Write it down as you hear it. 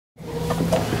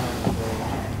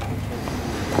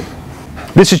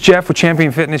This is Jeff with Champion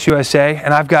Fitness USA,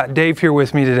 and I've got Dave here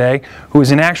with me today, who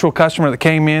is an actual customer that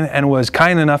came in and was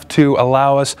kind enough to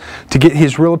allow us to get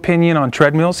his real opinion on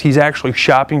treadmills. He's actually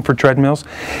shopping for treadmills,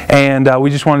 and we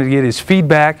just wanted to get his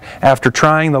feedback after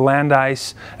trying the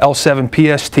Landice L7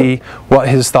 PST, what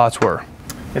his thoughts were.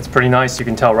 It's pretty nice. You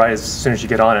can tell right as soon as you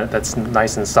get on it that's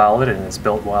nice and solid, and it's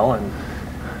built well, and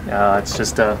it's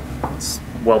just a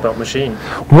well-built machine.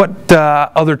 What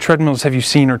other treadmills have you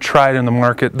seen or tried in the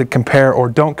market that compare or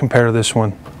don't compare to this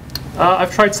one?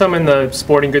 I've tried some in the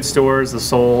sporting goods stores, the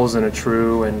Souls and a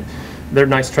True, and they're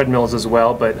nice treadmills as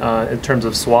well, but in terms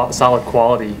of solid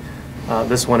quality,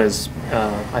 this one is,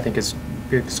 I think, as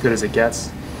good as it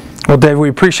gets. Well, Dave, we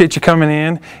appreciate you coming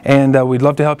in, and we'd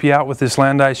love to help you out with this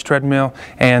Landice treadmill,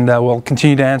 and we'll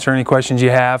continue to answer any questions you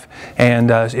have.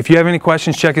 And if you have any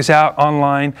questions, check us out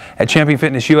online at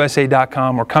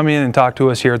championfitnessusa.com or come in and talk to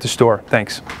us here at the store.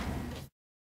 Thanks.